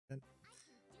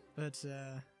but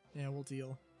yeah, we'll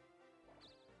deal.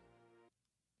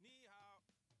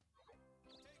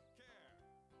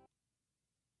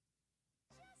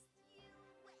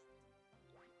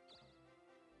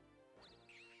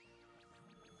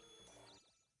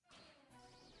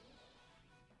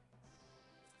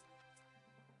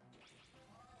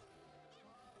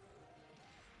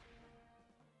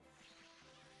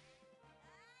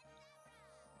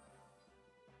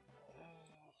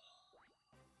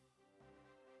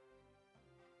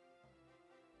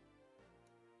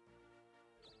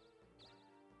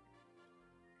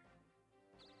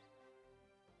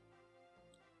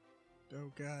 Oh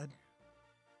god.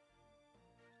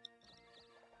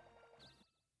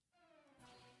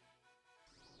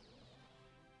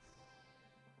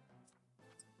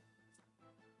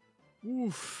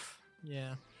 Oof.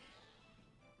 Yeah.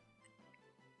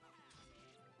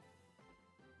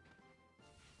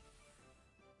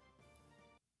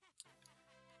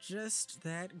 Just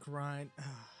that grind.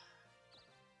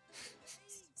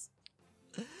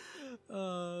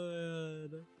 Oh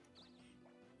man.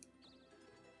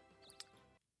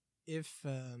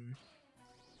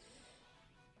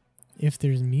 If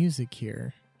there's music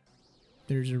here,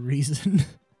 there's a reason.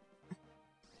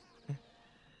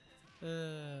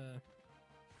 I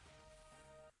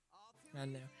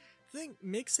don't know. I think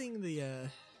mixing the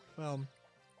well,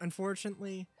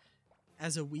 unfortunately,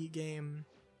 as a Wii game,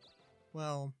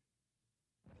 well,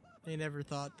 they never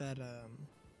thought that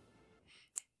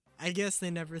I guess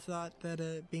they never thought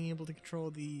that being able to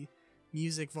control the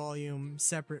music volume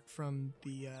separate from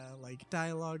the like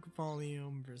dialogue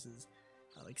volume versus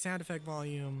like sound effect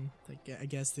volume, like I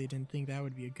guess they didn't think that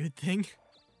would be a good thing.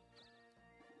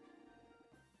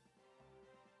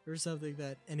 Or something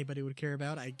that anybody would care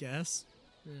about, I guess.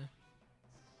 Yeah.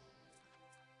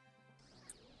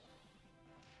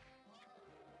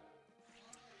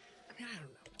 I mean, I don't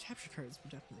know. Capture cards were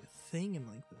definitely a thing in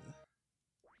like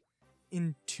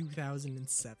in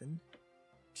 2007,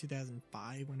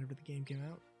 2005, whenever the game came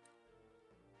out.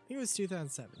 I think it was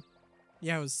 2007.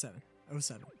 Yeah, it was 7.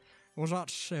 07. It was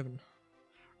not 7.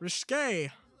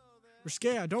 Risque!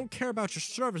 Risque, I don't care about your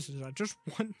services. I just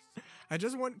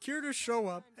want Kier to show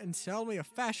up and sell me a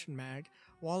fashion mag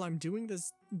while I'm doing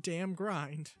this damn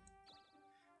grind.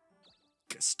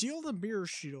 Steal the mirror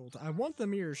shield. I want the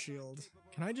mirror shield.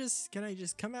 Can I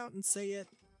just come out and say it?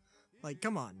 Like,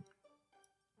 come on.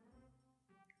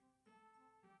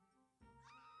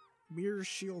 Mirror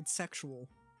shield sexual.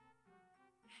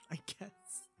 I guess.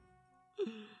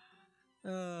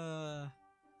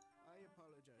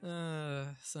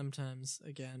 Sometimes,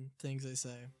 again, things I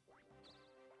say.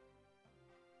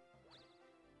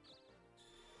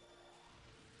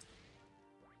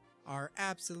 Are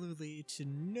absolutely to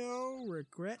no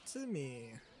regret to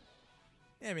me.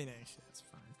 I mean, actually, that's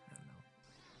fine.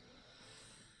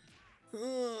 I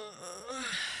don't know.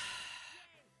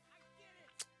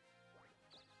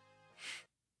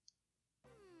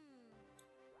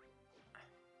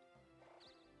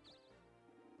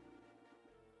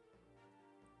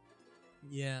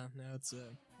 Yeah, now it's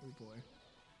oh boy.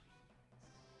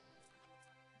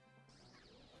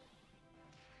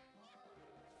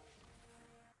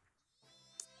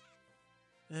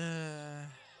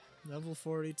 Level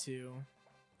 42.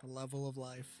 The level of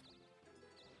life.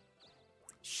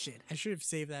 Shit, I should have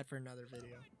saved that for another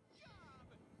video.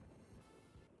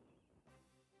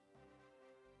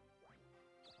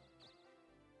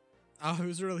 I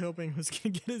was really hoping I was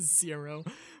gonna get a 0.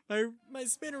 My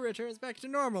spinner returns back to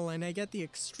normal and I get the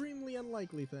extremely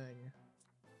unlikely thing.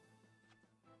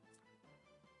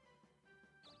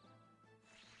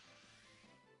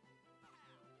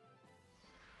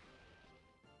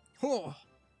 Oh!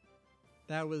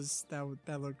 That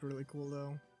looked really cool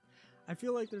though. I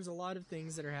feel like there's a lot of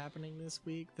things that are happening this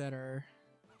week that are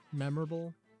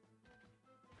memorable.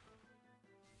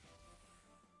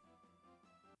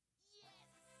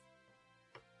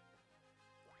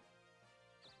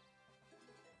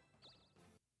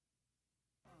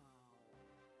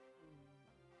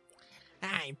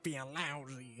 I feel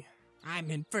lousy. I'm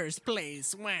in first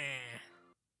place. Wah.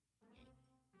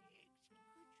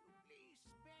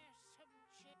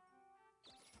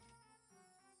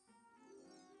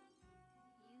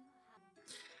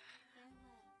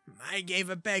 I gave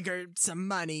a beggar some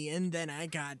money and then I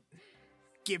got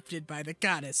gifted by the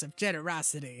goddess of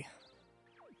generosity.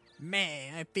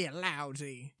 Man, I feel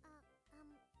lousy.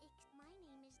 My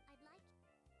name is,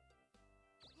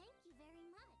 thank you very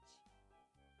much.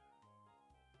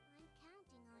 I'm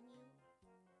counting on you.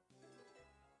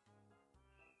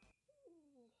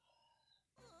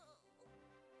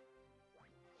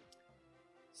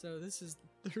 So this is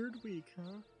the 3rd week,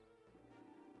 huh?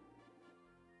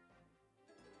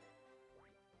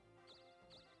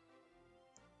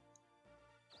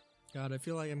 God, I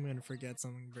feel like I'm gonna forget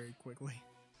something very quickly.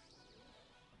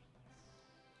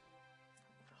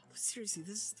 Oh, seriously,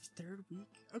 this is the third week?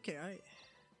 Okay,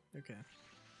 okay.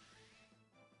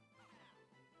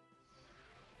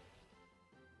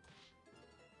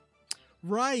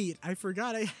 Right! I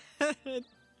forgot I had...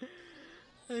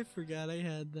 I forgot I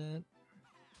had that.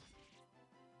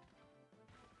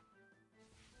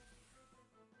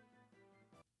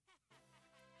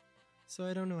 So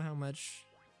I don't know how much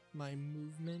my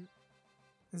movement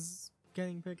is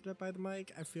getting picked up by the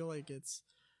mic. I feel like it's...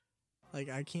 like,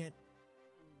 I can't...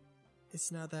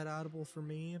 it's not that audible for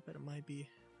me, but it might be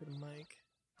for the mic.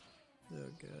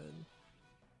 Oh, good.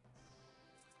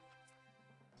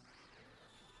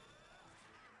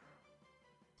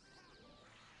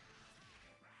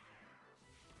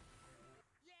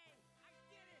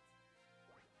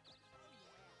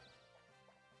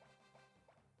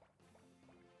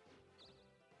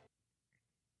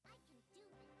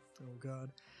 Oh god.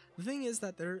 The thing is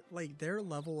that their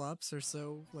level ups are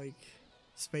so like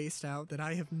spaced out that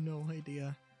I have no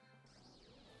idea.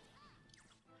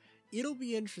 It'll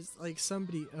be interesting, like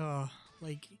somebody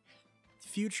like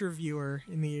future viewer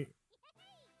in the...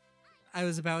 I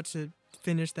was about to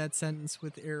finish that sentence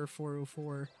with error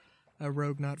 404,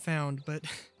 rogue not found, but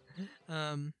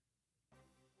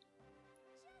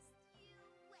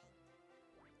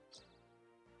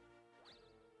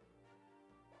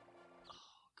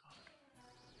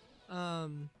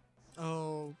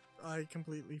oh, I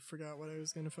completely forgot what I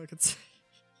was gonna fucking say.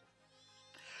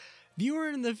 Viewer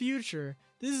in the future,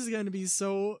 this is gonna be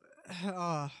so,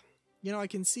 you know, I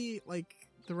can see, like,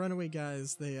 the Runaway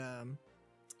guys, they,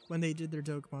 when they did their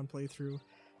Dokapon playthrough,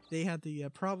 they had the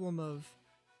problem of,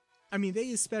 I mean,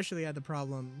 they especially had the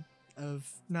problem of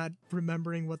not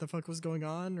remembering what the fuck was going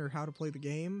on or how to play the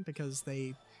game, because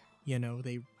they, you know,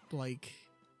 they, like,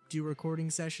 do recording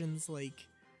sessions, like,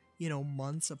 you know,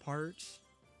 months apart,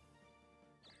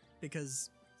 because,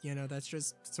 you know, that's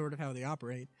just sort of how they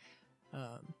operate,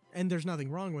 and there's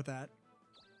nothing wrong with that,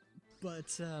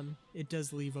 but, it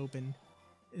does leave open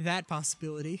that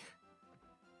possibility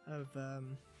of,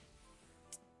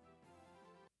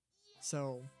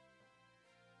 so,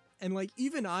 and, like,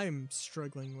 even I'm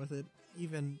struggling with it,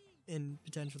 even in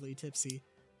potentially tipsy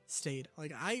state,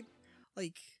 like,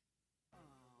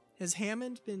 has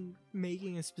Hammond been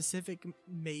making a specific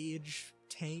mage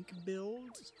tank build?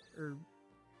 Or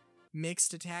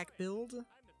mixed attack build?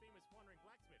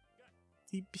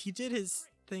 He did his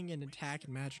thing in attack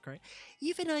and magic, right?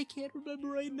 Even I can't remember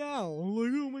right now. I'm like,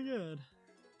 oh my god.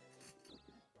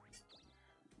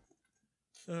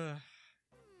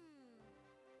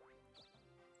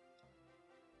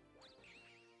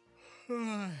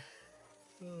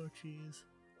 Oh jeez.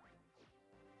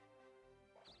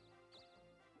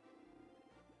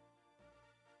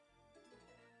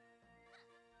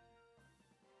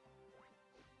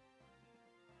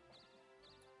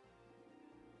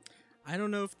 I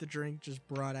don't know if the drink just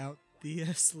brought out the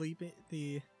sleep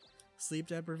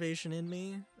deprivation in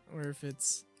me, or if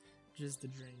it's just the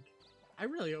drink. I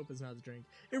really hope it's not the drink.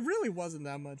 It really wasn't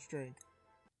that much drink.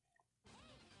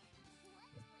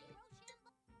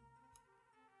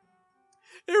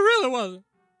 It really wasn't.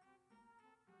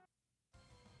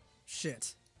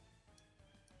 Shit.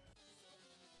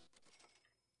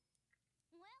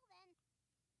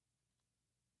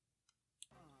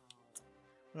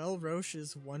 Well, Roche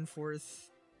is 1/4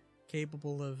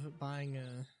 capable of buying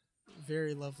a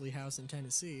very lovely house in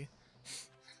Tennessee.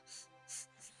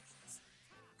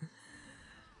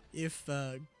 If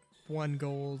 1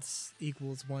 gold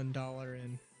equals $1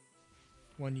 and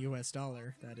 $1 US,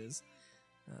 that is.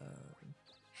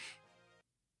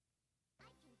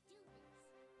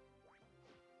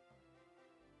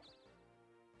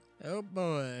 Oh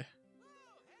boy.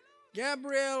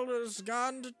 Gabrielle has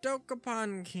gone to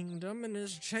Dokapon Kingdom and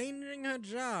is changing her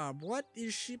job. What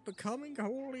is she becoming?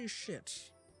 Holy shit.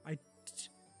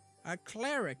 A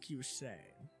cleric, you say?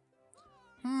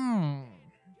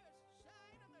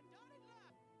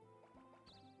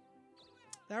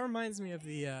 That reminds me of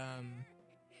the,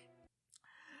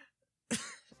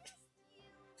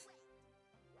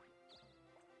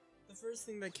 the first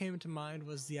thing that came to mind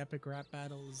was the epic rap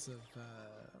battles of,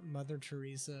 Mother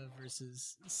Teresa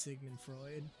versus Sigmund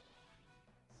Freud.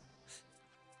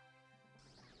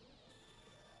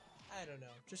 I don't know,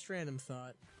 just random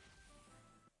thought.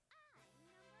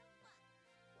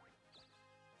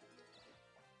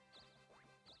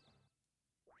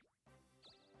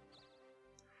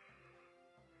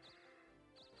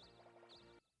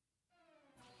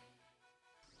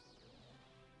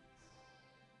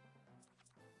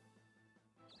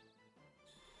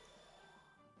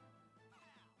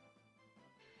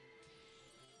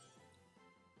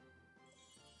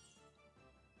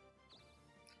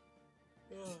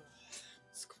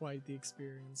 quite the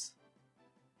experience.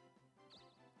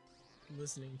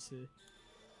 Listening to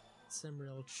some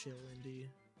real chill indie,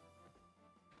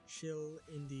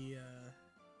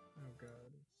 oh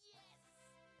god.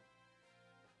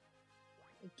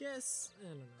 I guess, I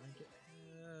don't know,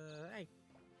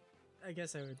 I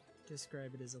guess I would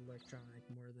describe it as electronic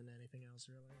more than anything else,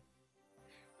 really.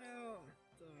 Well,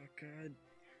 oh god.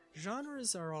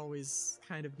 Genres are always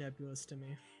kind of nebulous to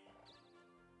me.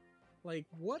 Like,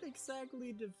 what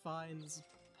exactly defines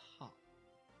pop?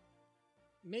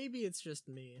 Maybe it's just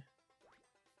me.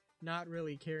 Not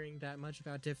really caring that much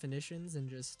about definitions and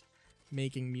just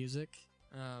making music.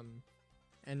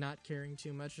 And not caring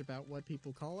too much about what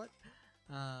people call it.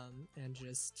 And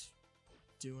just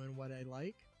doing what I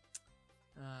like.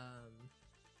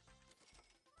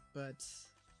 But,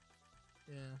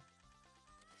 yeah.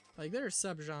 Like, there are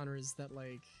subgenres that,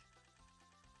 like,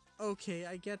 okay,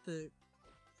 I get the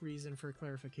reason for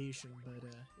clarification, but,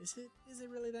 is it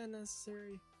really that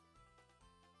necessary?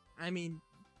 I mean,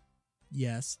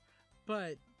 yes,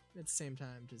 but at the same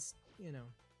time, just, you know,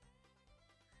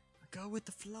 go with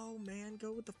the flow, man,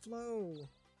 go with the flow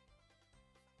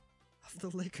of the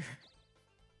liquor.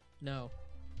 No.